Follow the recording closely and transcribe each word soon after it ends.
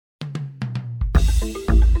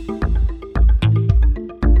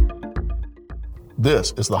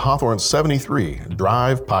This is the Hawthorne 73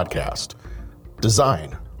 DRIVE podcast.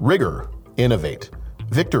 Design, rigor, innovate,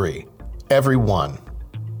 victory, everyone.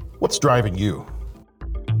 What's driving you?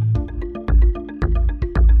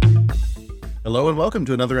 Hello and welcome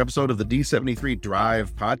to another episode of the D73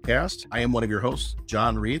 DRIVE podcast. I am one of your hosts,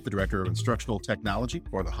 John Reed, the Director of Instructional Technology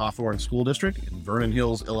for the Hawthorne School District in Vernon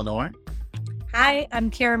Hills, Illinois. Hi,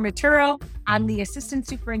 I'm Karen Maturo. I'm the Assistant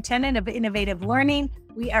Superintendent of Innovative Learning.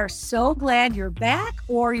 We are so glad you're back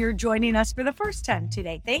or you're joining us for the first time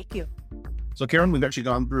today. Thank you. So Karen, we've actually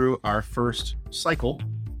gone through our first cycle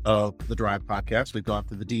of the DRIVE podcast. We've gone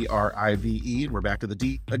through the DRIVE, and we're back to the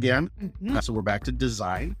D again. So we're back to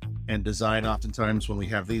design. And design, oftentimes when we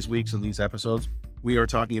have these weeks and these episodes, we are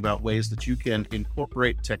talking about ways that you can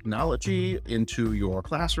incorporate technology into your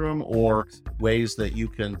classroom or ways that you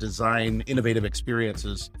can design innovative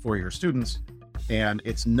experiences for your students. And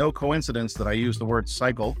it's no coincidence that I use the word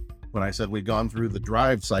cycle when I said we've gone through the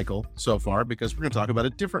DRIVE cycle so far, because we're going to talk about a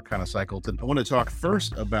different kind of cycle. I want to talk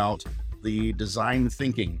first about the design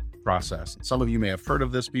thinking process. Some of you may have heard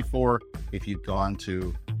of this before. If you've gone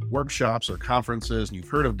to workshops or conferences and you've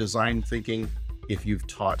heard of design thinking, if you've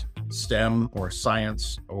taught STEM or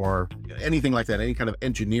science or anything like that, any kind of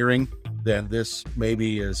engineering, then this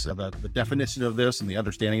maybe is the definition of this and the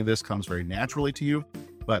understanding of this comes very naturally to you.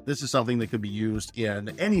 But this is something that could be used in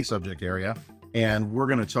any subject area. And we're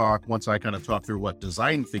going to talk, once I kind of talk through what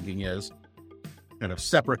design thinking is, kind of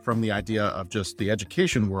separate from the idea of just the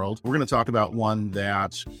education world, we're going to talk about one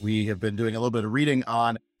that we have been doing a little bit of reading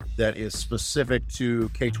on that is specific to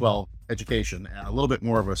K-12 education and a little bit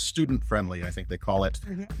more of a student-friendly, I think they call it,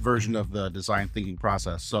 version of the design thinking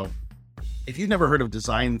process. So if you've never heard of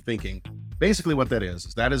design thinking, basically what that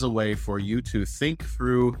is a way for you to think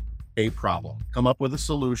through a problem, come up with a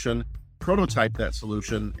solution, prototype that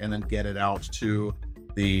solution, and then get it out to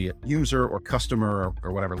the user or customer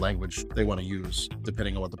or whatever language they want to use,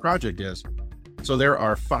 depending on what the project is. So there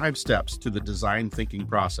are 5 steps to the design thinking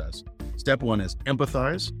process. Step 1 is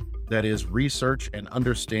empathize. That is research and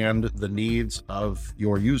understand the needs of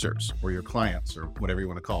your users or your clients or whatever you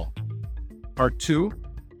want to call. Part 2,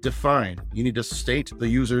 define. You need to state the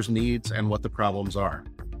user's needs and what the problems are.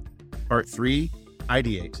 Part 3,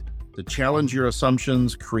 ideate. To challenge your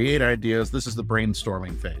assumptions, create ideas. This is the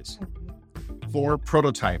brainstorming phase. 4,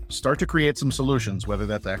 prototype. Start to create some solutions, whether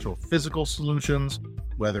that's actual physical solutions,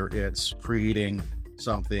 whether it's creating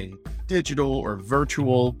something digital or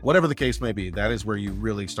virtual, whatever the case may be. That is where you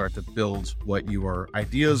really start to build what your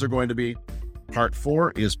ideas are going to be. Part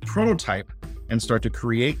 4 is prototype and start to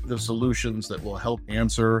create the solutions that will help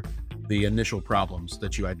answer the initial problems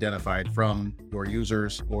that you identified from your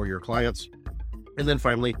users or your clients. And then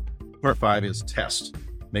finally, part 5 is test.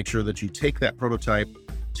 Make sure that you take that prototype,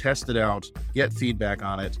 test it out, get feedback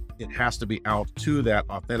on it. It has to be out to that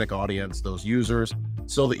authentic audience, those users,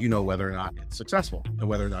 so that you know whether or not it's successful and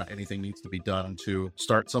whether or not anything needs to be done to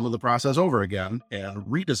start some of the process over again and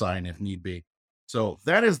redesign if need be. So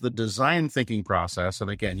that is the design thinking process. And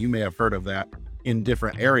again, you may have heard of that in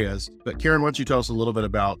different areas, but Karen, why don't you tell us a little bit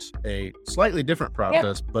about a slightly different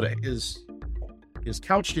process, but it is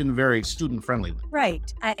couched in very student-friendly.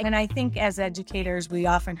 Right. And I think as educators, we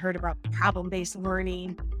often heard about problem-based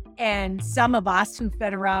learning. And some of us who've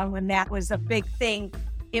been around when that was a big thing,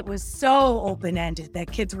 it was so open-ended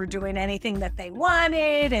that kids were doing anything that they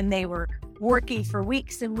wanted and they were working for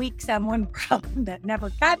weeks and weeks on one problem that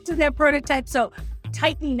never got to their prototype. So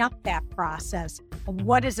tightening up that process of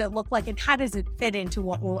what does it look like and how does it fit into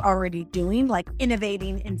what we're already doing, like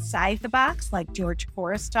innovating inside the box, like George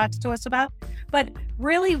Forrest talks to us about. But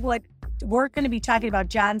really what we're going to be talking about,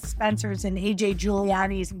 John Spencer's and AJ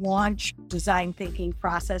Giuliani's launch design thinking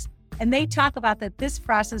process. And they talk about that this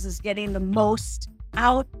process is getting the most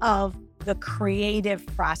out of the creative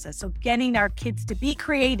process. So getting our kids to be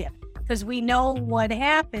creative, because we know what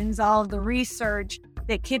happens, all of the research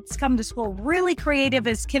that kids come to school really creative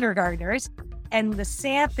as kindergartners. And the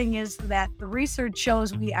sad thing is that the research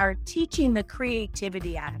shows we are teaching the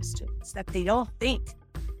creativity out of students, that they don't think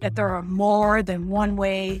that there are more than one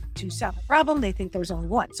way to solve a problem. They think there's only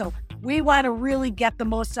one. So we want to really get the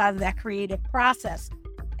most out of that creative process.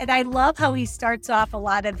 And I love how he starts off a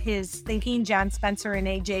lot of his thinking. John Spencer and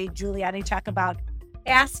AJ Giuliani talk about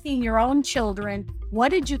asking your own children, what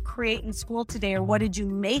did you create in school today? Or what did you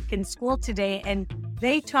make in school today? And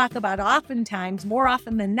they talk about oftentimes, more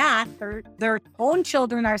often than not, their own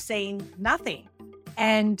children are saying nothing.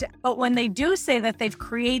 But when they do say that they've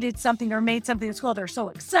created something or made something in school, they're so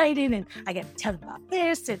excited and I get to tell them about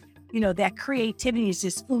this. And, that creativity is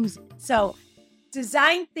just oozing. So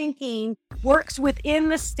design thinking works within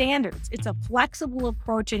the standards. It's a flexible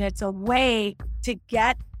approach and it's a way to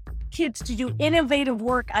get kids to do innovative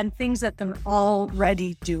work on things that they're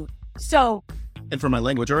already doing. So, and for my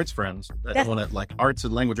language arts friends, I don't want to, like arts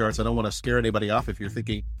and language arts, I don't want to scare anybody off if you're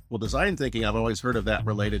thinking, well, design thinking, I've always heard of that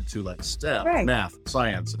related to like STEM, right, math,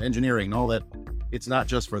 science, and engineering, and all that. It's not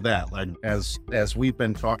just for that. Like as we've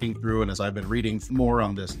been talking through and as I've been reading more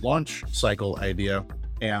on this launch cycle idea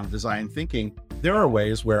and design thinking, there are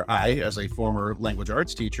ways where I, as a former language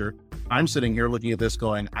arts teacher, I'm sitting here looking at this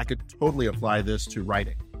going, I could totally apply this to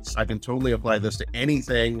writing. I can totally apply this to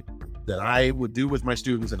anything that I would do with my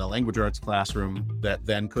students in a language arts classroom that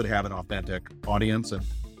then could have an authentic audience and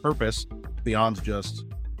purpose beyond just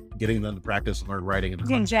getting them to practice and learn writing.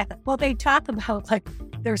 Exactly. Well, they talk about like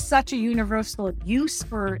there's such a universal use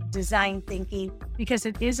for design thinking because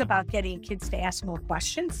it is about getting kids to ask more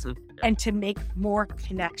questions and to make more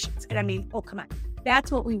connections. And I mean, oh, come on.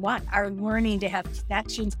 That's what we want, our learning to have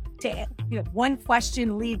connections to, one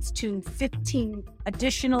question leads to 15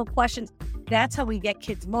 additional questions. That's how we get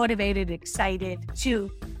kids motivated, excited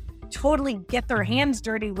to totally get their hands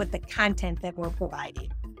dirty with the content that we're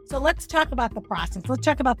providing. So let's talk about the process. Let's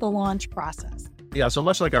talk about the launch process. Yeah, so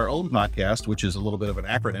much like our own podcast, which is a little bit of an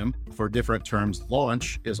acronym for different terms,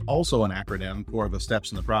 launch is also an acronym for the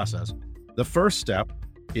steps in the process. The first step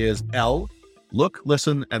is L, look,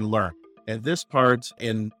 listen, and learn. And this part,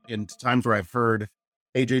 in times where I've heard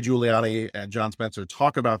AJ Giuliani and John Spencer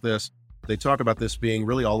talk about this, they talk about this being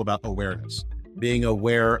really all about awareness, being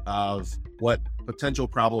aware of what potential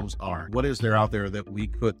problems are. What is there out there that we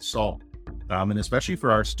could solve? And especially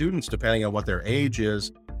for our students, depending on what their age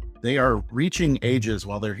is, they are reaching ages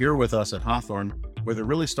while they're here with us at Hawthorne, where they're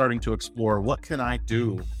really starting to explore, what can I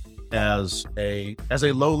do as a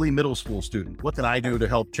lowly middle school student? What can I do to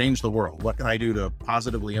help change the world? What can I do to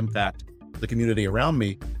positively impact the community around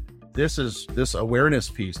me? This awareness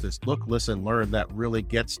piece, this look, listen, learn, that really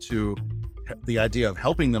gets to the idea of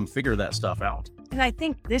helping them figure that stuff out. And I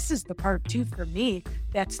think this is the part too, for me,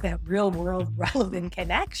 that's that real world relevant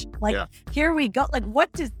connection. Like, Here we go. Like,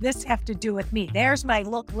 what does this have to do with me? There's my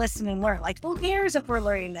look, listen, and learn. Like, who cares if we're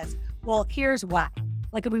learning this? Well, here's why.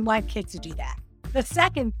 Like, we want kids to do that. The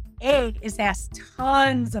second A is ask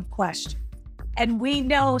tons of questions. And we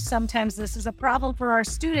know sometimes this is a problem for our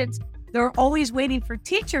students. They're always waiting for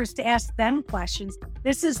teachers to ask them questions.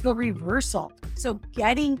 This is the reversal. So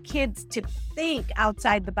getting kids to think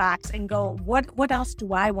outside the box and go, what else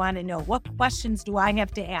do I want to know? What questions do I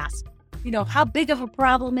have to ask? How big of a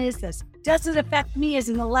problem is this? Does it affect me as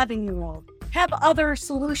an 11-year-old? Have other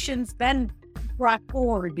solutions been brought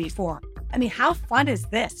forward before? I mean, how fun is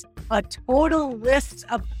this? A total list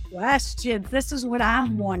of questions. This is what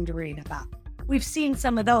I'm wondering about. We've seen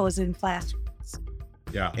some of those in classrooms.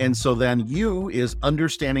 Yeah. And so then U is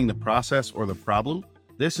understanding the process or the problem.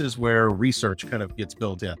 This is where research kind of gets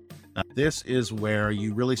built in. This is where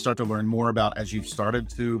you really start to learn more about, as you've started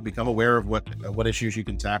to become aware of what issues you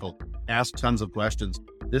can tackle, ask tons of questions.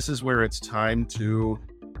 This is where it's time to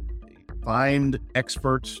find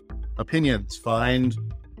expert opinions, find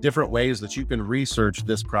different ways that you can research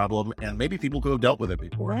this problem, and maybe people who have dealt with it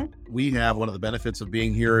before. Mm-hmm. We have one of the benefits of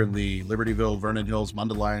being here in the Libertyville, Vernon Hills,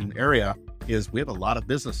 Mundelein area is we have a lot of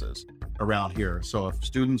businesses around here. So if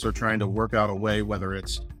students are trying to work out a way, whether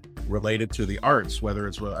it's related to the arts, whether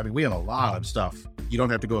it's, we have a lot of stuff. You don't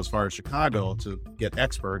have to go as far as Chicago to get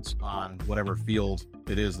experts on whatever field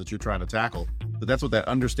it is that you're trying to tackle. But that's what that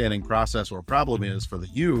understanding process or problem is for the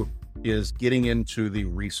U, is getting into the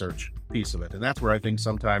research piece of it. And that's where I think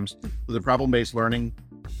sometimes with the problem-based learning,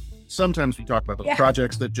 sometimes we talk about the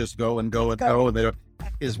projects that just go and go and go, and they don't,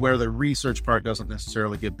 is where the research part doesn't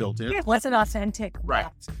necessarily get built in. It wasn't authentic. Right.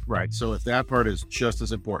 So if that part is just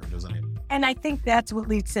as important, isn't it? And I think that's what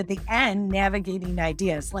leads to the end, navigating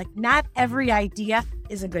ideas. Like, not every idea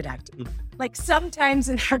is a good idea. Like, sometimes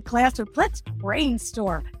in our class, let's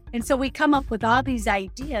brainstorm. And so we come up with all these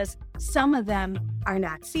ideas. Some of them are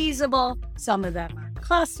not feasible. Some of them are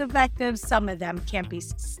cost effective. Some of them can't be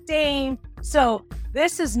sustained. So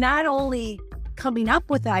this is not only coming up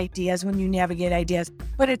with ideas when you navigate ideas,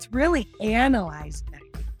 but it's really analyzing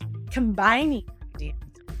ideas, combining ideas,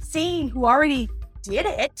 seeing who already did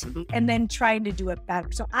it, and then trying to do it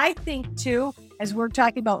better. So I think too, as we're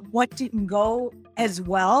talking about what didn't go as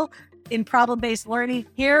well in problem-based learning,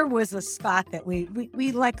 here was a spot that we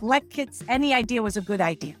like let kids, any idea was a good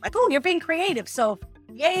idea. Like, oh, you're being creative. So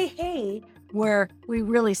yay, hey, where we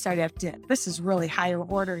really started to, this is really higher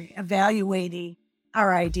order, evaluating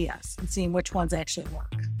our ideas and seeing which ones actually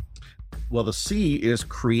work. Well, the C is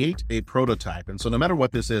create a prototype. And so no matter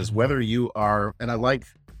what this is, whether you are, and I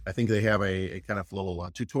think they have a kind of little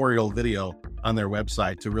tutorial video on their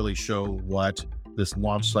website to really show what this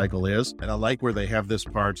launch cycle is. And I like where they have this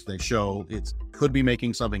part. They show it could be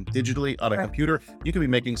making something digitally on a computer. You could be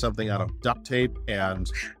making something out of duct tape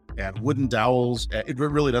and wooden dowels. It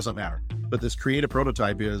really doesn't matter. But this create a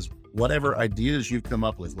prototype is whatever ideas you've come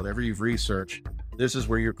up with, whatever you've researched, this is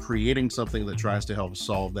where you're creating something that tries to help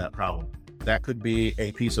solve that problem. That could be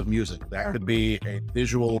a piece of music. That could be a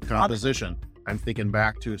visual composition. I'm thinking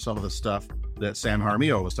back to some of the stuff that Sam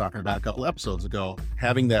Jaramillo was talking about a couple episodes ago,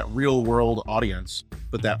 having that real world audience,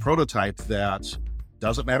 but that prototype that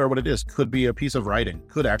doesn't matter what it is, could be a piece of writing,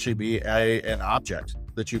 could actually be an object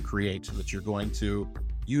that you create, that you're going to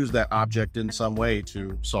use that object in some way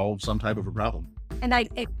to solve some type of a problem. And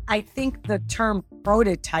I think the term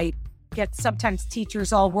prototype gets sometimes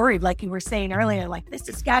teachers all worried, like you were saying earlier, like this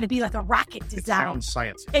has got to be like a rocket design. It sounds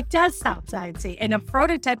sciencey. It does sound sciencey. And a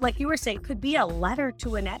prototype, like you were saying, could be a letter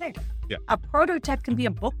to an editor. Yeah. A prototype can be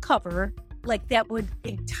a book cover, like that would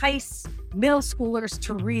entice middle schoolers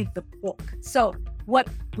to read the book. So what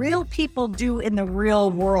real people do in the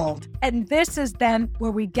real world. And this is then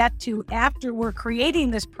where we get to, after we're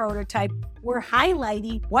creating this prototype, we're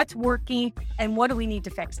highlighting what's working and what do we need to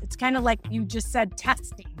fix. It's kind of like you just said,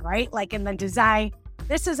 testing, right? Like in the design,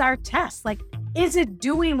 this is our test. Like, is it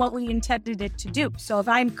doing what we intended it to do? So if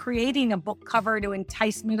I'm creating a book cover to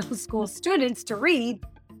entice middle school students to read,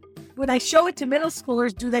 when I show it to middle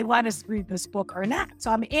schoolers, do they want us to read this book or not? So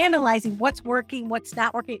I'm analyzing what's working, what's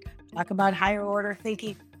not working. Talk about higher order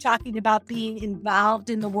thinking, talking about being involved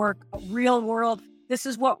in the work, real world. This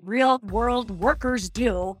is what real world workers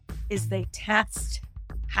do, is they test,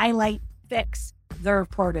 highlight, fix their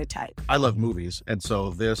prototype. I love movies. And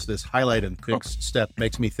so this highlight and fix step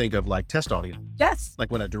makes me think of like test audience. Yes.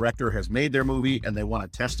 Like when a director has made their movie and they want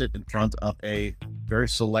to test it in front of a very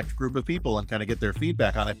select group of people and kind of get their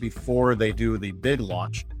feedback on it before they do the big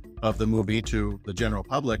launch of the movie to the general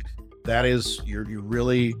public. That is, you're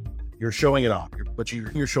showing it off, but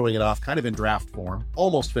you're showing it off kind of in draft form,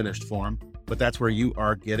 almost finished form. But that's where you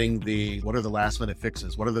are getting what are the last minute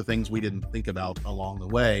fixes? What are the things we didn't think about along the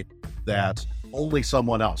way that only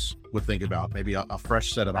someone else would think about? Maybe a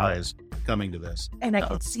fresh set of eyes coming to this. And I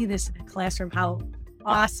could see this in a classroom, how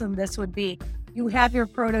awesome this would be. You have your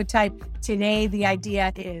prototype today. The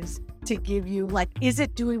idea is to give you, like, is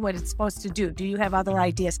it doing what it's supposed to do? Do you have other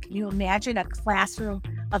ideas? Can you imagine a classroom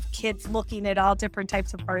of kids looking at all different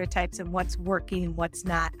types of prototypes and what's working, what's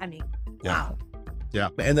not? I mean, wow. Yeah.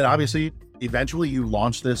 And then obviously, eventually you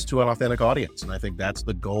launch this to an authentic audience. And I think that's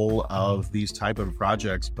the goal of these type of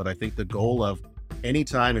projects. But I think the goal of any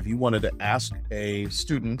time, if you wanted to ask a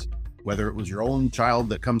student, whether it was your own child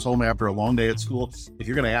that comes home after a long day at school, if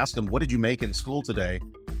you're going to ask them, what did you make in school today?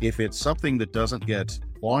 If it's something that doesn't get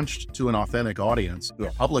launched to an authentic audience, to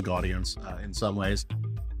a public audience in some ways,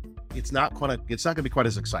 it's not going to be quite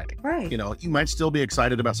as exciting. Right. You know, you might still be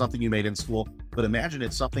excited about something you made in school, but imagine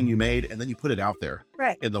it's something you made and then you put it out there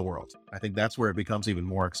in the world. I think that's where it becomes even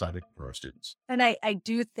more exciting for our students. And I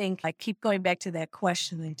do think, I keep going back to that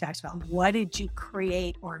question that you talked about. What did you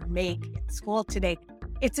create or make in school today?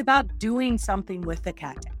 It's about doing something with the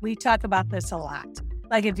content. We talk about this a lot.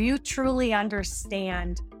 Like if you truly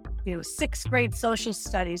understand, sixth grade social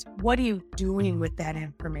studies, what are you doing with that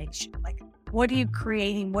information? Like, what are you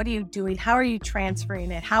creating? What are you doing? How are you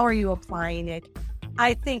transferring it? How are you applying it?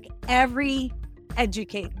 I think every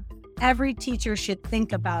educator, every teacher should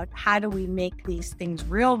think about, how do we make these things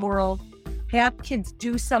real world, have kids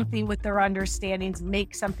do something with their understandings,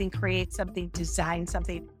 make something, create something, design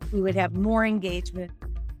something. We would have more engagement,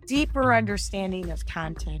 deeper understanding of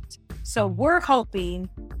content. So we're hoping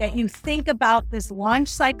that you think about this launch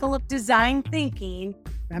cycle of design thinking,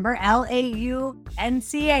 remember LAUNCH,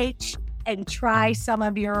 and try some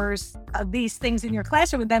of these things in your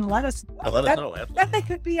classroom, and then let us know that they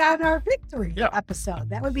could be on our victory episode.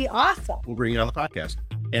 That would be awesome. We'll bring it on the podcast.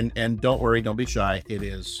 And don't worry, don't be shy. It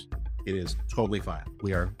is totally fine.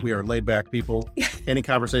 We are laid back people. Any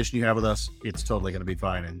conversation you have with us, it's totally going to be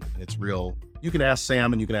fine, and it's real. You can ask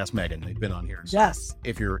Sam and you can ask Megan. They've been on here. So yes.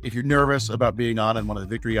 If you're nervous about being on in one of the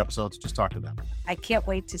victory episodes, just talk to them. I can't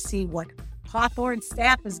wait to see what Hawthorne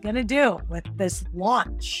staff is going to do with this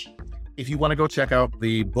launch. If you want to go check out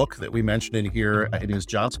the book that we mentioned in here, it is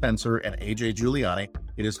John Spencer and AJ Giuliani.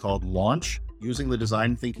 It is called Launch: Using the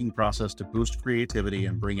Design Thinking Process to Boost Creativity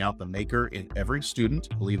and Bring Out the Maker in Every Student.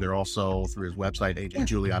 I believe they're also through his website,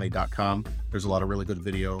 ajgiuliani.com. There's a lot of really good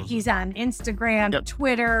videos. He's on Instagram,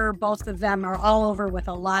 Twitter. Both of them are all over with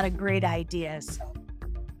a lot of great ideas.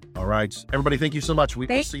 All right. Everybody, thank you so much. We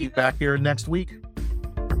will see you back here next week.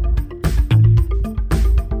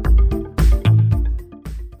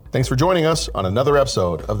 Thanks for joining us on another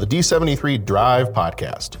episode of the D73 DRIVE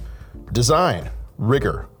podcast. Design,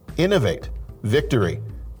 rigor, innovate, victory,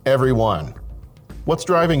 everyone. What's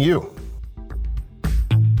driving you?